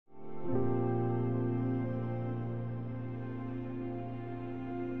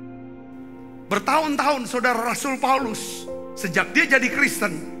Bertahun-tahun saudara Rasul Paulus, sejak dia jadi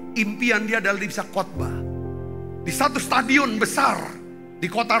Kristen, impian dia adalah dia bisa khotbah di satu stadion besar di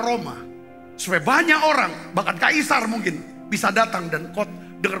kota Roma, supaya banyak orang, bahkan kaisar mungkin, bisa datang dan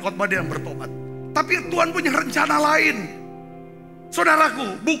dengar khotbah dia yang bertobat. Tapi Tuhan punya rencana lain.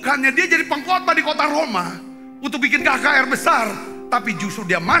 Saudaraku, bukannya dia jadi pengkhotbah di kota Roma untuk bikin KKR besar, tapi justru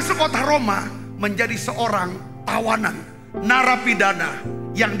dia masuk kota Roma menjadi seorang tawanan, narapidana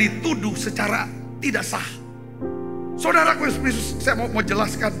yang dituduh secara tidak sah. Saudaraku, saya mau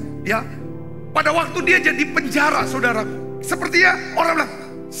jelaskan ya. Pada waktu dia jadi penjara, saudara, sepertinya orang bilang,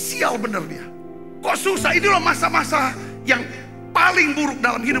 sial bener dia. Kok susah, ini loh masa-masa yang paling buruk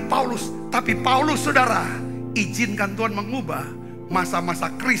dalam hidup Paulus. Tapi Paulus, saudara, izinkan Tuhan mengubah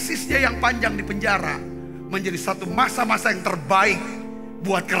masa-masa krisisnya yang panjang di penjara menjadi satu masa-masa yang terbaik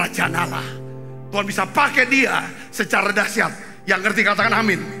buat kerajaan Allah. Tuhan bisa pakai dia secara dahsyat. Yang ngerti katakan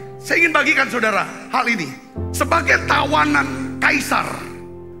amin. Saya ingin bagikan saudara hal ini. Sebagai tawanan kaisar,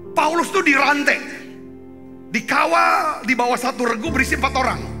 Paulus tuh dirantai, dikawal di bawah satu regu berisi 4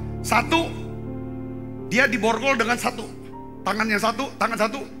 orang. Satu, dia diborgol dengan satu, tangan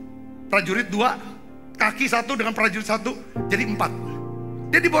satu, prajurit 2, kaki satu dengan prajurit 1, jadi 4.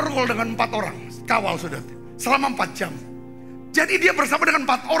 Dia diborgol dengan 4 orang, kawal saudara, selama 4 jam. Jadi dia bersama dengan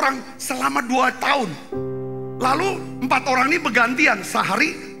 4 orang selama 2 tahun. Lalu 4 orang ini bergantian,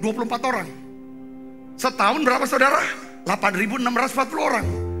 sehari 24 orang. Setahun berapa saudara? 8.640 orang.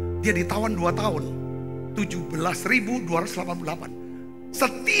 Dia ditawan 2 tahun, 17.288.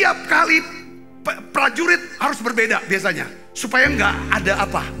 Setiap kali prajurit harus berbeda biasanya, supaya nggak ada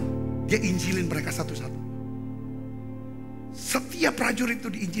apa, dia injilin mereka satu-satu. Setiap prajurit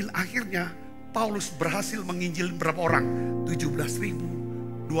itu diinjil. Akhirnya Paulus berhasil menginjil berapa orang?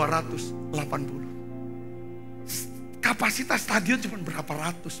 17.280. Kapasitas stadion cuma berapa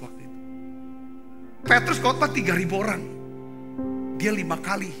ratus waktu itu. Petrus khotbah 3.000 orang. Dia 5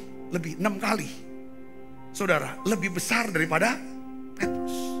 kali, lebih 6 kali. Saudara, lebih besar daripada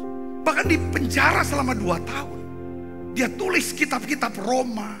Petrus. Bahkan di penjara selama 2 tahun. Dia tulis kitab-kitab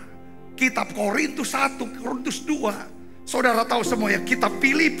Roma, kitab Korintus 1, Korintus 2. Saudara tahu semua ya, kitab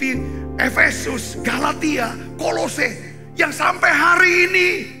Filipi, Efesus, Galatia, Kolose. Yang sampai hari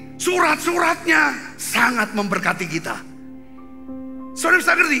ini surat-suratnya sangat memberkati kita. Saudara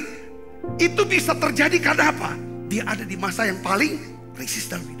bisa ngerti? Itu bisa terjadi karena apa? Dia ada di masa yang paling krisis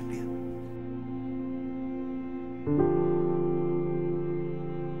dalam hidup.